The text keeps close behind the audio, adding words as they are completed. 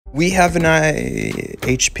We have an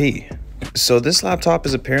HP. So this laptop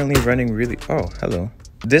is apparently running really, oh, hello.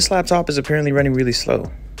 This laptop is apparently running really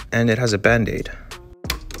slow, and it has a Band-Aid.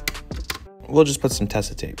 We'll just put some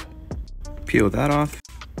Tessa tape. Peel that off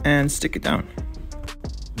and stick it down.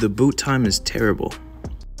 The boot time is terrible.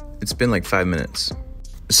 It's been like 5 minutes.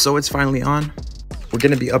 So it's finally on. We're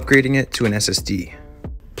gonna be upgrading it to an SSD.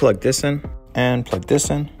 Plug this in and plug this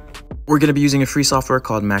in. We're gonna be using a free software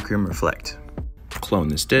called Macrium Reflect. Clone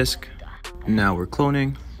this disk. Now we're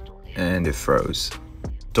cloning, and it froze.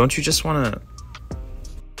 Don't you just wanna...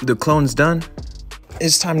 The clone's done.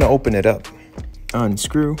 It's time to open it up.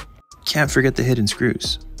 Unscrew. Can't forget the hidden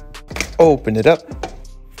screws. Open it up.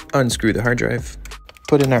 Unscrew the hard drive.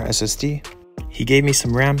 Put in our SSD. He gave me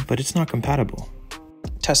some RAM, but it's not compatible.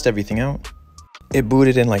 Test everything out. It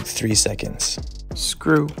booted in like 3 seconds.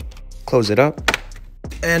 Screw. Close it up.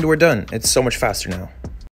 And we're done. It's so much faster now.